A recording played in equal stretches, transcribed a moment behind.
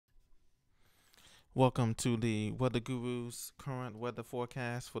Welcome to the Weather Guru's current weather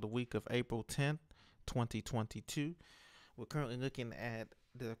forecast for the week of April 10th, 2022. We're currently looking at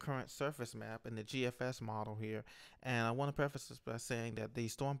the current surface map in the GFS model here. And I want to preface this by saying that the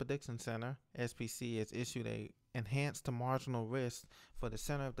Storm Prediction Center, SPC, has issued a enhanced to marginal risk for the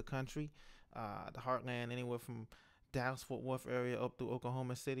center of the country, the heartland, anywhere from Dallas-Fort Worth area up through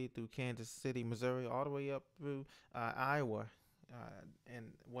Oklahoma City, through Kansas City, Missouri, all the way up through Iowa, and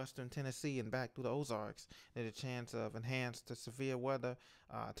western Tennessee and back through the Ozarks. There's a chance of enhanced to severe weather,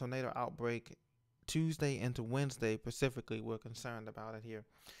 tornado outbreak Tuesday into Wednesday. Specifically, we're concerned about it here.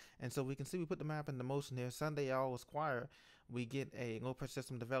 And so we can see we put the map into motion here. Sunday all was quiet. We get a low pressure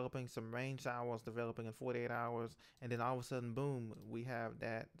system developing, some rain showers developing in 48 hours, and then all of a sudden, boom, we have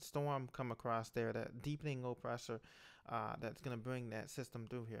that storm come across there, that deepening low pressure that's going to bring that system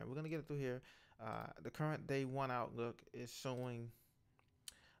through here. We're going to get it through here. The current day one outlook is showing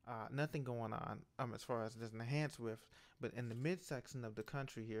nothing going on as far as there's an enhanced risk, but in the midsection of the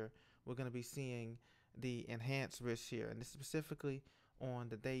country here, we're going to be seeing the enhanced risk here, and this is specifically on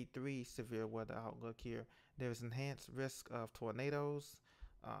the day three severe weather outlook here. There's enhanced risk of tornadoes,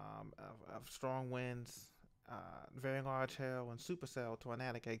 of strong winds, very large hail, and supercell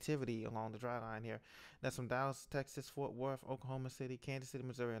tornadic activity along the dry line here. That's from Dallas, Texas, Fort Worth, Oklahoma City, Kansas City,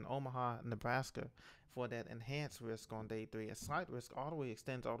 Missouri, and Omaha, Nebraska for that enhanced risk on day three. A slight risk all the way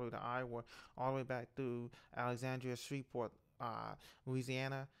extends all the way to Iowa, all the way back through Alexandria, Shreveport,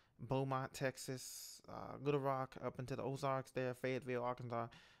 Louisiana, Beaumont, Texas, Little Rock, up into the Ozarks there, Fayetteville, Arkansas,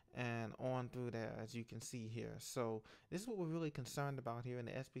 and on through there, as you can see here. So this is what we're really concerned about here, and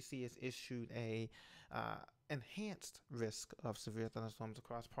the SPC has issued a enhanced risk of severe thunderstorms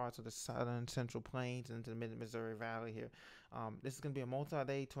across parts of the southern central plains and into the mid-Missouri Valley here. This is going to be a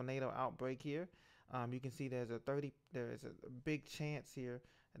multi-day tornado outbreak here. You can see there is a big chance here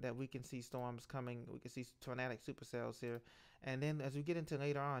that we can see storms coming. We can see tornadic supercells here, and then as we get into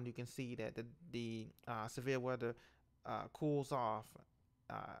later on, you can see that the severe weather cools off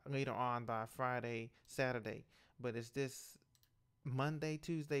later on by Friday, Saturday. But it's this Monday,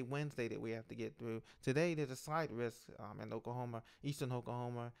 Tuesday, Wednesday that we have to get through. Today, there's a slight risk in Oklahoma, eastern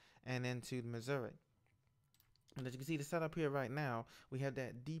Oklahoma, and into Missouri. And as you can see the setup here right now, we have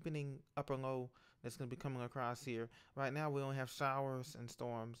that deepening upper low that's going to be coming across here. Right now, we only have showers and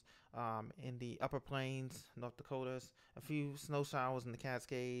storms in the upper plains, North Dakotas, a few snow showers in the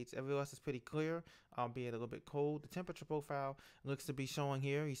Cascades. Everywhere else is pretty clear, albeit a little bit cold. The temperature profile looks to be showing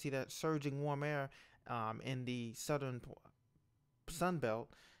here. You see that surging warm air in the southern sun belt,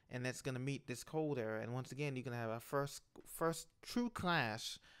 and that's going to meet this cold air. And once again, you're going to have a first true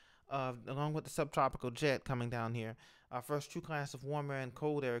clash along with the subtropical jet coming down here. Our first true class of warm air and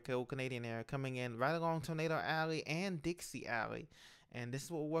cold air, cold Canadian air, coming in right along Tornado Alley and Dixie Alley. And this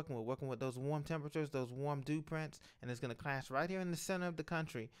is what we're working with. Working with those warm temperatures, those warm dew prints, and it's going to clash right here in the center of the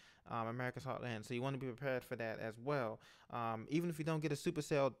country, America's heartland. So you want to be prepared for that as well. Even if you don't get a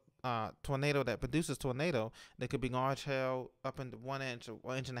supercell tornado that produces tornado, there could be large hail up into 1 inch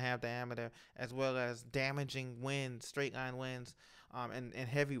or inch and a half diameter, as well as damaging winds, straight line winds, and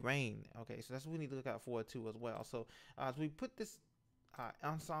heavy rain. Okay, so that's what we need to look out for too as well. So as we put this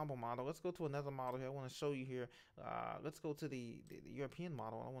ensemble model, let's go to another model here. I want to show you here. Let's go to the European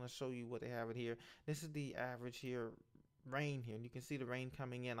model. I want to show you what they have it here. This is the average here rain here, and you can see the rain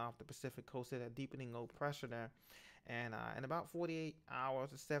coming in off the Pacific coast there, that deepening low pressure there. And in about 48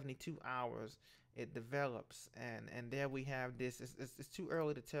 hours to 72 hours, it develops, and there we have this. It's too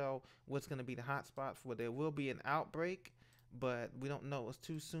early to tell what's going to be the hot spot for. There will be an outbreak, but we don't know. It's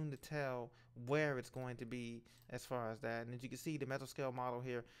too soon to tell where it's going to be as far as that. And as you can see, the mesoscale model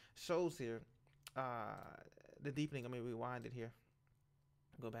here shows here the deepening. Let me rewind it here.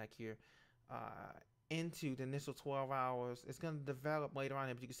 Go back here. Into the initial 12 hours. It's going to develop later on.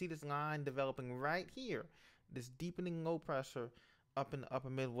 But you can see this line developing right here. This deepening low pressure up in the upper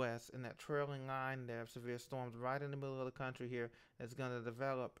Midwest, and that trailing line there of severe storms right in the middle of the country here that's going to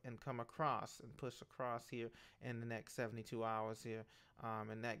develop and come across and push across here in the next 72 hours here.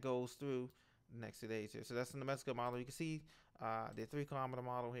 And that goes through the next 2 days here. So that's in the mesoscale model. You can see the 3-kilometer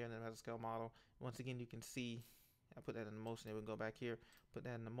model here in the mesoscale model. Once again, you can see, I put that in motion here. We can go back here, put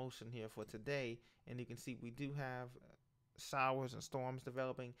that in the motion here for today, and you can see we do have showers and storms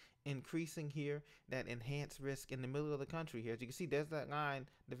developing, increasing here, that enhanced risk in the middle of the country here. As you can see, there's that line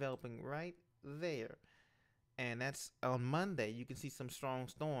developing right there. And that's on Monday. You can see some strong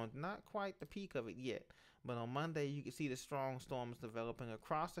storms, not quite the peak of it yet, but on Monday you can see the strong storms developing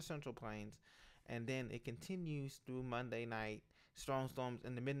across the Central Plains, and then it continues through Monday night. Strong storms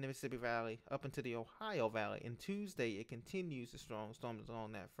in the mid-Mississippi Valley up into the Ohio Valley, and Tuesday it continues the strong storms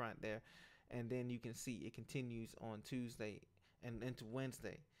along that front there. and then you can see it continues on Tuesday and into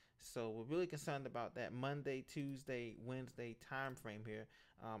Wednesday. So we're really concerned about that Monday, Tuesday, Wednesday time frame here,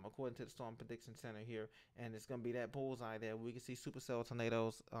 according to the Storm Prediction Center here, and it's going to be that bullseye there. We can see supercell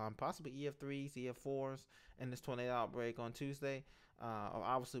tornadoes, possibly EF3s, EF4s, in this tornado outbreak on Tuesday.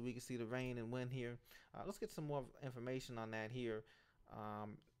 Obviously, we can see the rain and wind here. Let's get some more information on that here.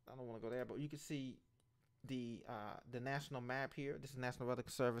 I don't want to go there, but you can see the national map here. This is National Weather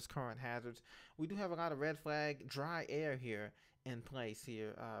Service current hazards. We do have a lot of red flag dry air here in place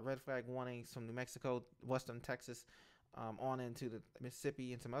here. Red flag warnings from New Mexico, western Texas, on into the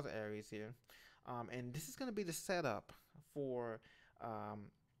Mississippi and some other areas here. And this is going to be the setup for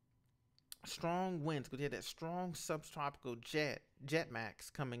strong winds. Because you had that strong subtropical jet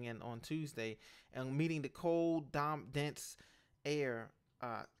max coming in on Tuesday and meeting the cold, dense air,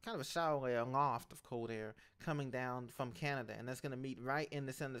 kind of a shower layer, a loft of cold air coming down from Canada, and that's going to meet right in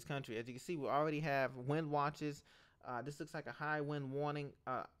the center of this country. As you can see, we already have wind watches. This looks like a high wind warning,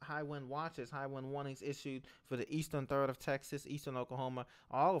 high wind warnings issued for the eastern third of Texas, eastern Oklahoma,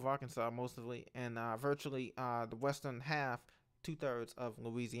 all of Arkansas mostly, and virtually the western half, 2/3 of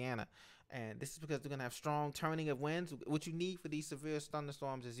Louisiana. And this is because they're going to have strong turning of winds. What you need for these severe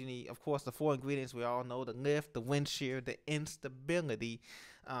thunderstorms is you need, of course, the 4 ingredients we all know: the lift, the wind shear, the instability,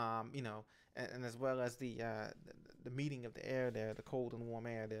 and as well as the meeting of the air there, the cold and warm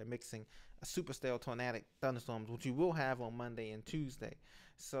air there, mixing a supercell tornadic thunderstorms, which you will have on Monday and Tuesday.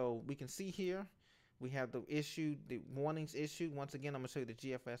 So we can see here, we have the warnings issued. Once again, I'm going to show you the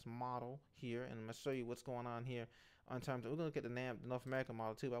GFS model here, and I'm going to show you what's going on here. On terms of, we're going to look at the North American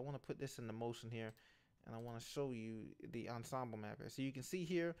model too, but I want to put this into motion here, and I want to show you the ensemble map here. So you can see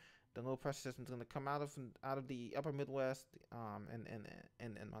here, the low pressure system is going to come out of the upper Midwest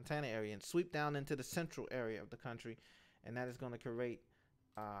and Montana area and sweep down into the central area of the country, and that is going to create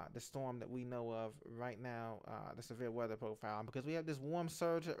the storm that we know of right now, the severe weather profile. Because we have this warm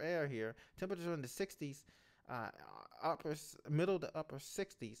surge of air here, temperature in the 60s, middle to upper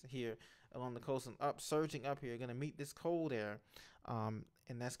 60s here along the coast, and surging up here, going to meet this cold air, and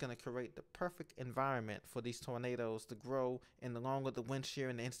that's going to create the perfect environment for these tornadoes to grow. And along with the wind shear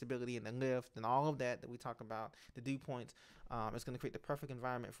and the instability and the lift and all of that we talk about, the dew points, it's going to create the perfect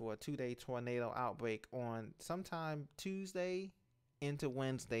environment for a 2-day tornado outbreak on sometime Tuesday into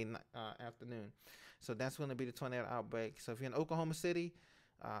Wednesday afternoon. So that's going to be the tornado outbreak. So if you're in Oklahoma City,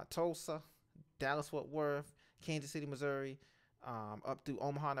 Tulsa, Dallas-Fort Worth, Kansas City, Missouri, up through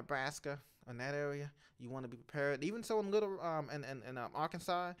Omaha, Nebraska, in that area, you want to be prepared. Even so in Little and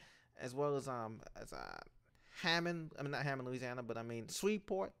Arkansas, as well as Hammond. I mean, not Hammond, Louisiana, but I mean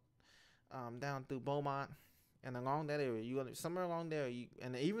Shreveport, down through Beaumont, and along that area, you somewhere along there.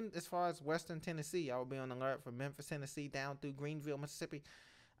 And even as far as Western Tennessee, I will be on alert for Memphis, Tennessee, down through Greenville, Mississippi.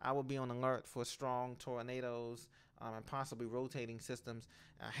 I will be on alert for strong tornadoes and possibly rotating systems,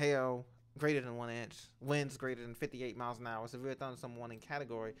 hail greater than 1 inch, winds greater than 58 miles an hour, severe thunderstorm warning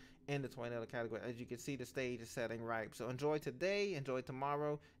category in the tornado category. As you can see, the stage is setting ripe. So enjoy today, enjoy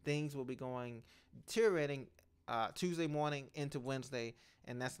tomorrow. Things will be deteriorating Tuesday morning into Wednesday,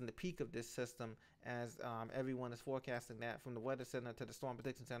 and that's in the peak of this system, as everyone is forecasting that, from the Weather Center to the Storm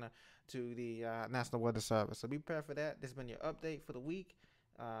Prediction Center to the National Weather Service. So be prepared for that. This has been your update for the week.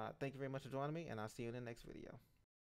 Thank you very much for joining me, and I'll see you in the next video.